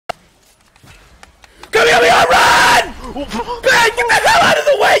get the hell out of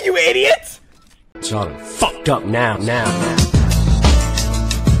the way, you idiot! It's all fucked up now. Yeah!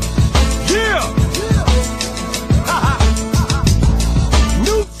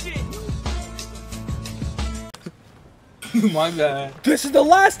 New shit! My bad. This is the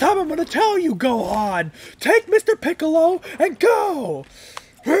last time I'm gonna tell you, Gohan! Take Mr. Piccolo and go!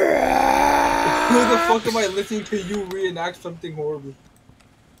 Who the fuck am I listening to you reenact something horrible?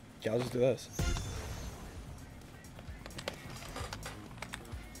 Yeah, I'll just do this.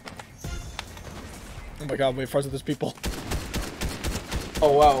 Oh my god, wait, first of these people.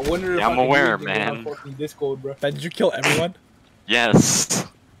 Oh wow, wonder if I'm aware, man. Fucking Discord, bro. Ben, did you kill everyone? Yes,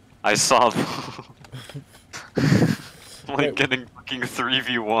 I saw them. Like Wait. getting fucking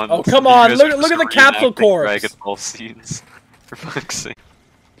 3v1. Oh come on, look at the capsule corpse! Dragon Ball scenes. For fuck's sake.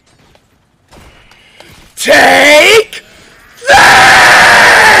 Take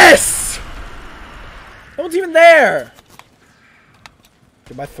this! No one's even there!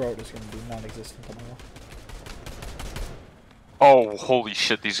 Dude, my throat is gonna be non-existent tomorrow. Oh, holy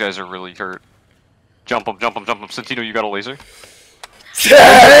shit, these guys are really hurt. Jump them. Santino, you got a laser? Take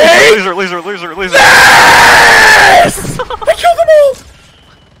Laser! this! I killed them all!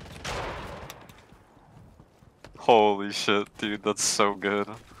 Holy shit, dude, that's so good.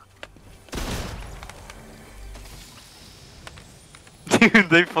 Dude,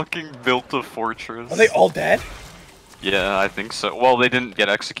 they fucking built a fortress. Are they all dead? Yeah, I think so. Well, they didn't get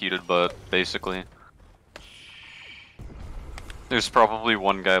executed, but basically. There's probably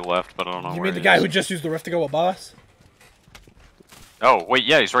one guy left, but I don't know You where mean the he guy is. who just used the rift to go above us? Oh, wait,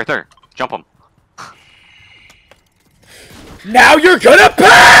 yeah, he's right there. Jump him. Now you're gonna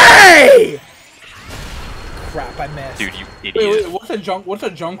pay! Crap, I missed. Dude, you idiot. Wait, what's a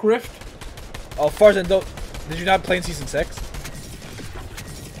junk rift? Oh, Farzan, did you not play in Season 6?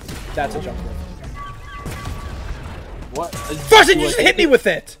 That's a jump rift. What? Farzan, you just hit me with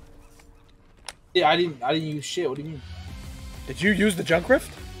it! Yeah, I didn't use shit. What do you mean? Did you use the junk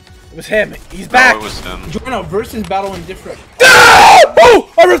rift? It was him. He's back. No, it was him. Join a versus battle in different. Ah!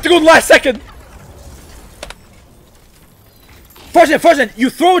 Oh! I ripped to go in the last second! Farzan, you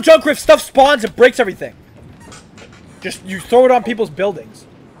throw a junk rift, stuff spawns, it breaks everything. Just, you throw it on people's buildings.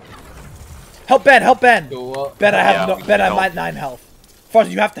 Help Ben, help Ben! Go up. Ben, I have Yeah, Ben, I help. have 9 health.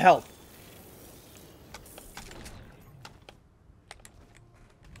 Farzan, you have to help.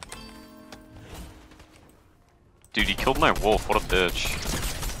 Dude, he killed my wolf. What a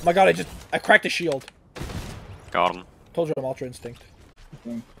bitch. Oh my god, I cracked a shield. Got him. Told you I'm Ultra Instinct.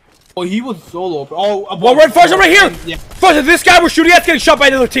 Oh, he was solo. Oh, Well, run, Farzan, right here! Yeah. Farzan, this guy we're shooting at's getting shot by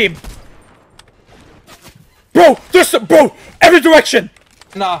another team! Bro, bro, every direction!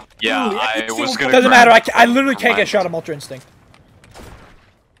 Nah. Yeah, Literally, I every was single gonna- Doesn't matter, I literally can't Mine. get shot, I'm Ultra Instinct.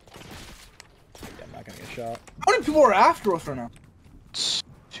 Yeah, I'm not gonna get shot. How many people are after us right now? It's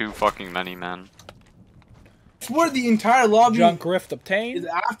too fucking many, man. I swear the entire lobby Junk rift is obtained.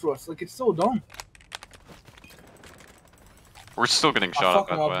 after us. Like, it's so dumb. We're still getting I'll shot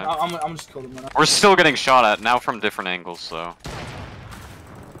fuck at, him by up. the way. I'm just killing him right now. We're still getting shot at, now from different angles, though.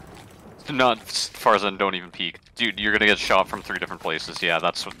 Not Farzan, don't even peek. Dude, you're gonna get shot from 3 different places. Yeah,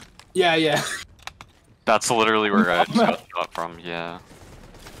 that's what. Yeah. That's literally where I just got shot from, yeah.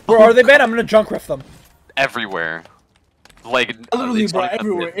 Where are they, Ben? I'm gonna junk rift them. Everywhere. Like, Literally, it's bro, not even-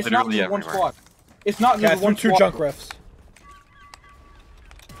 everywhere. It's not literally just one everywhere. squad. It's not Yeah, I just threw one 2 squad. junk rifts.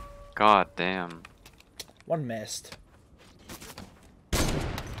 God damn. One missed.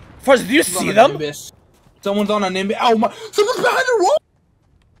 Farzan, do you Someone's see on a them? Nimbus. Someone's on a Nimbus. Oh my! Someone's behind the wall.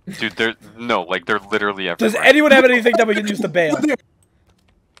 Dude, they're literally everywhere. Does anyone have anything that we can use to bail?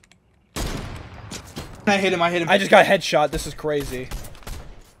 I hit him. I just got headshot, this is crazy.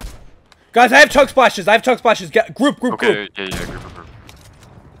 Guys, I have chug splashes, Get group. Okay, yeah, group.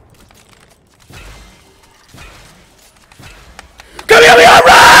 Come here, Leon,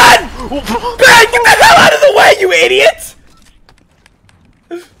 run! Ben, get the hell out of the way, you idiot!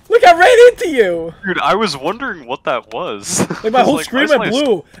 Look, I ran into you! Dude, I was wondering what that was. Like, my whole screen went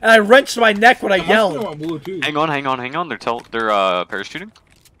blue, and I wrenched my neck when I yelled. Hang on. They're parachuting?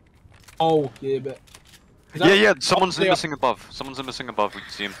 Oh, yeah, but. Yeah, someone's missing above. We can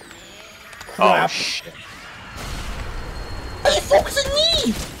see him. Crap. Oh, shit. Why are you focusing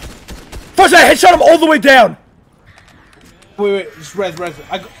me? First, I headshot him all the way down! Wait, just res.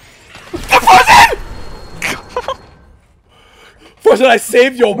 First, I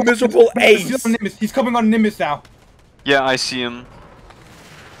saved your miserable ace! He's coming on Nimbus now. Yeah, I see him.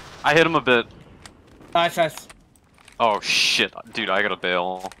 I hit him a bit. Nice. Oh, shit. Dude, I gotta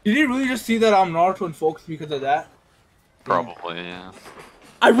bail. Did you really just see that I'm Naruto and focus because of that? Probably, yeah.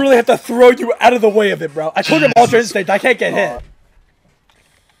 I really have to throw you out of the way of it, bro. I told him Ultra Instinct. I can't get hit.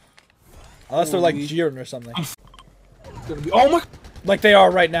 Unless they're like jeering or something. Oh my! Like they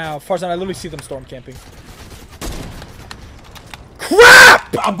are right now. Farzan, I literally see them storm camping.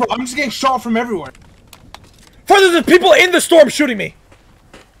 Crap! Bro, I'm just getting shot from everywhere. Farzan, there's people in the storm shooting me.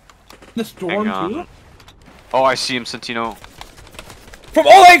 The storm too? Oh, I see him, Santino. From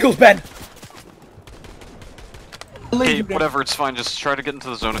all angles, Ben. Okay, whatever, it's fine. Just try to get into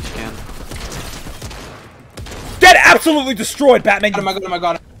the zone if you can. Dead, absolutely destroyed, Batman. I got him, I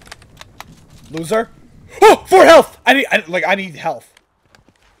got him. Loser. Oh, 4 health. I need health.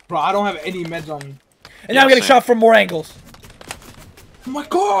 Bro, I don't have any meds on me. And now I'm getting shot from more angles. Oh my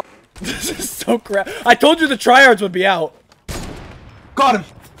god! This is so crap. I told you the tryhards would be out. Got him.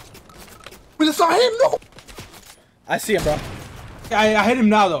 But it's not him, no. I see him, bro. I hit him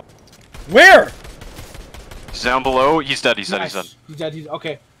now though. Where? He's down below. He's dead. He's dead. Nice. He's dead. He's dead. He's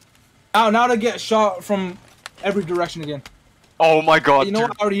okay. Now to get shot from every direction again. Oh my god, you know dude.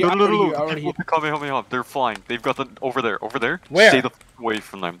 what? Already here. Help me. They're flying. They've got the over there. Where? Stay away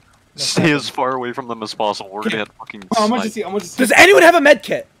from them. Stay as far away from them as possible. We're gonna get fucking. Oh, I'm gonna see. Does anyone have a med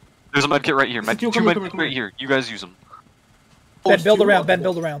kit? There's a med kit right here. Two med kits right here. You guys use them. Ben, build around. Ben,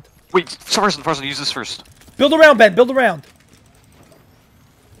 build around. Wait, Farzan, use this first. Build around, Ben. Build around.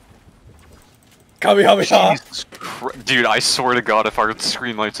 Kamehameha. Dude, I swear to God, if our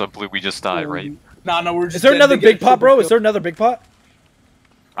screen lights up blue, we just die, right? Nah, we're just. Is there another big pot, bro? Is there another big pot?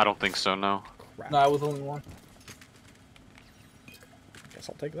 I don't think so, no. Nah, it was only one. Guess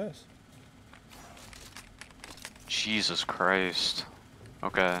I'll take this. Jesus Christ.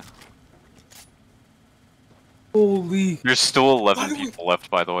 Okay. Holy. There's still 11 people left,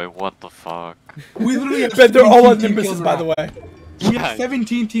 by the way. What the fuck? We literally have Ben, they're all on team Nimbuses, kills by now. the way. We have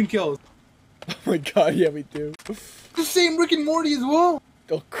 17 team kills. Oh my god, yeah, we do. The same Rick and Morty as well.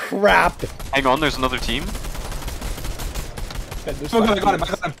 Oh crap. Hang on, there's another team. Ben, there's Oh god, I 5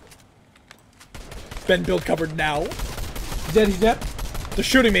 got him. teams. Ben, build covered now. He's dead. He's dead. They're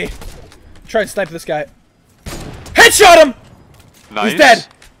shooting me. Try and snipe this guy. Headshot him! Nice. He's dead.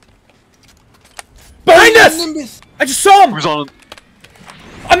 Behind us! Nimbus. I just saw him! Who's on?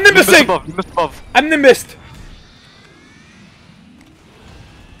 I'm nimbusing! You missed above. I'm nimbused.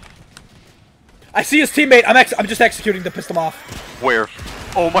 I see his teammate. I'm just executing to piss him off. Where?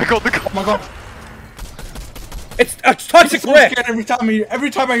 Oh my god, Oh my god. It's a toxic so Rick. scared every time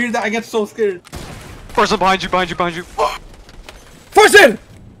I hear that, I get so scared. Person behind you. Farzan!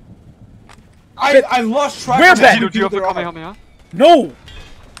 I lost track. Where, of Ben? Do you have the Kamehameha? No!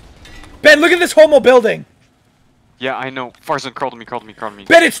 Ben, look at this homo building! Yeah, I know. Farzan, crawl to me.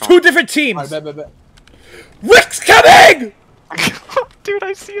 Ben, it's 2 different teams! Alright, bet. Rick's coming! Dude,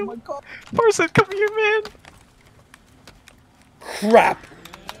 I see him. Oh my god. Farzan, come here, man. Crap.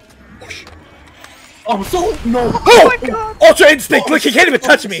 I'm so no. Oh my god! Ultra Instinct! Look, he can't even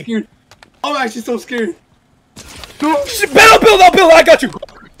touch me! Scared. I'm actually so scared. Ben, I'll build! I got you!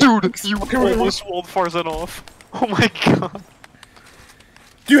 Dude, you almost walled Farzan off. Oh my god.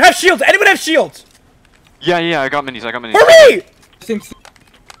 Do you have shields? Anyone have shields? Yeah, I got minis. Hurry! Same.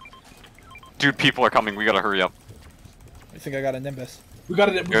 Dude, people are coming. We gotta hurry up. I think I got a Nimbus. We got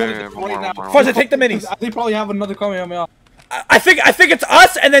it. Yeah, Right more. now. Farzan, take the minis. They probably have another Kamehameha. I think it's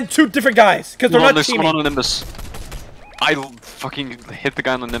us and then 2 different guys, because they're not There's teaming. someone on a Nimbus. I fucking hit the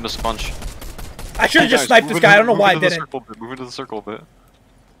guy on the Nimbus a bunch. I should have just sniped this guy. I don't know why I didn't. Move into the circle a bit.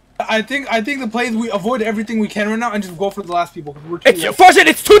 I think the play is we avoid everything we can right now and just go for the last people. We're too It's late. Farzan,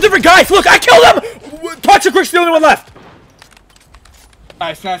 it's 2 different guys. Look, I killed him. Toxic Rick's the only one left.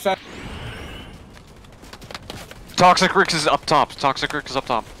 Nice. Toxic Rick is up top.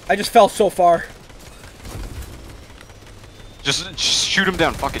 I just fell so far. Just shoot him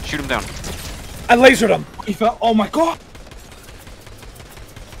down. Fuck it, shoot him down. I lasered him. He fell. Oh my god.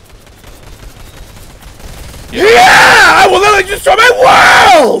 Yeah! I will literally destroy my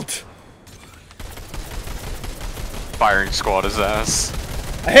world! Firing squad his ass.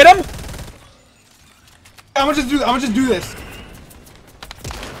 I hit him. I'm gonna just do this.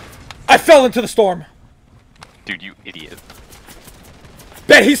 I fell into the storm. Dude, you idiot.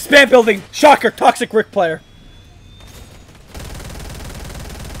 Bet he's spam building. Shocker, Toxic Rick player.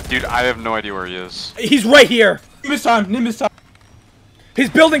 Dude, I have no idea where he is. He's right here. Nimbus time. He's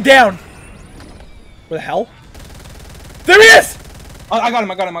building down. Where the hell? There he is! I got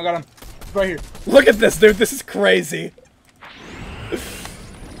him. Right here. Look at this, dude. This is crazy.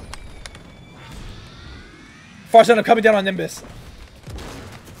 Farzan, I'm coming down on Nimbus.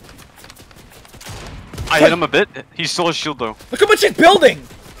 I hit him a bit. He still has shield though. Look how much he's building.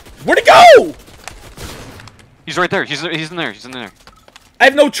 Where'd he go? He's right there. He's in there. I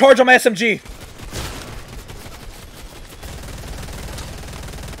have no charge on my SMG.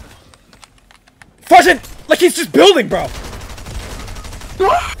 Frozen! Like he's just building, bro.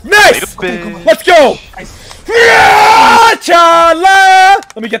 Nice! Let's go! Chala!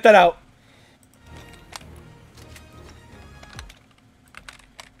 Let me get that out.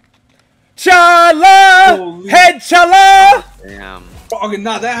 Chala! Holy Head chala! Damn. Okay,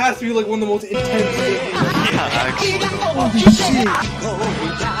 nah, that has to be like one of the most intense games. Yeah, actually.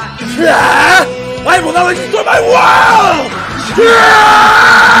 I will not destroy my wall!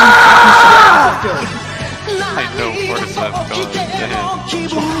 I know where that's going. Damn.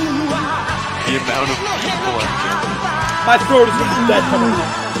 The amount of people I'm killing. My throat is getting dead coming.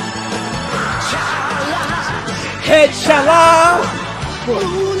 Head chala!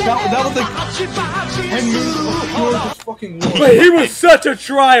 That was like 10 minutes of pure just fucking war. But he was such a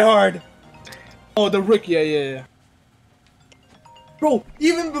tryhard. Oh, the Rick, yeah. Bro,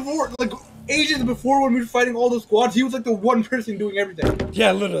 even before, like, ages before when we were fighting all those squads, he was like the one person doing everything.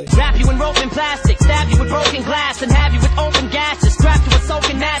 Yeah, literally. Wrap you in rope and plastic, stab you with broken glass, and have you with open gashes, strapped to a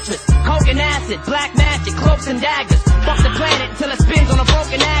soaking mattress, coke and acid, black magic, cloaks and daggers. Fuck the planet until it spins on a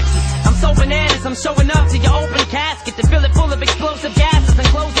broken axis. I'm so bananas, I'm showing up to your open casket to fill it full of explosive gases and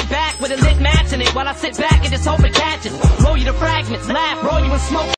close it back with a lit match in it while I sit back and just hope it catches. Roll you to fragments, laugh, roll you in smoke.